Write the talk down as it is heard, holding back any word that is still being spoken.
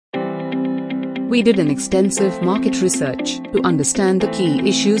We did an extensive market research to understand the key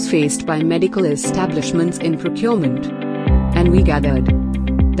issues faced by medical establishments in procurement. And we gathered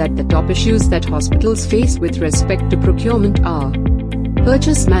that the top issues that hospitals face with respect to procurement are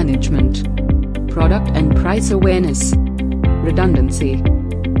purchase management, product and price awareness, redundancy,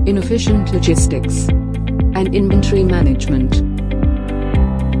 inefficient logistics, and inventory management.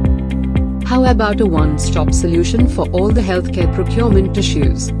 How about a one-stop solution for all the healthcare procurement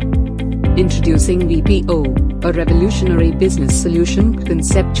issues? Introducing VPO, a revolutionary business solution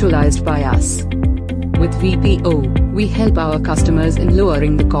conceptualized by us. With VPO, we help our customers in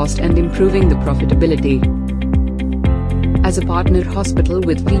lowering the cost and improving the profitability. As a partner hospital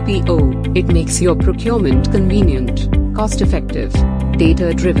with VPO, it makes your procurement convenient, cost-effective,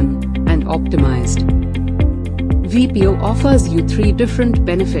 data-driven, and optimized. VPO offers you 3 different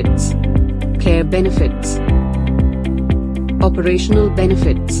benefits: care benefits, operational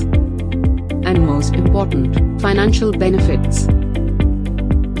benefits, and most important, financial benefits.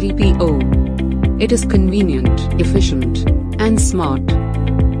 VPO. It is convenient, efficient, and smart.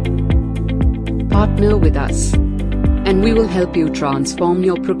 Partner with us, and we will help you transform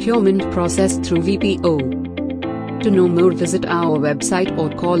your procurement process through VPO. To know more, visit our website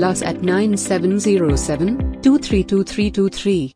or call us at 9707-232323.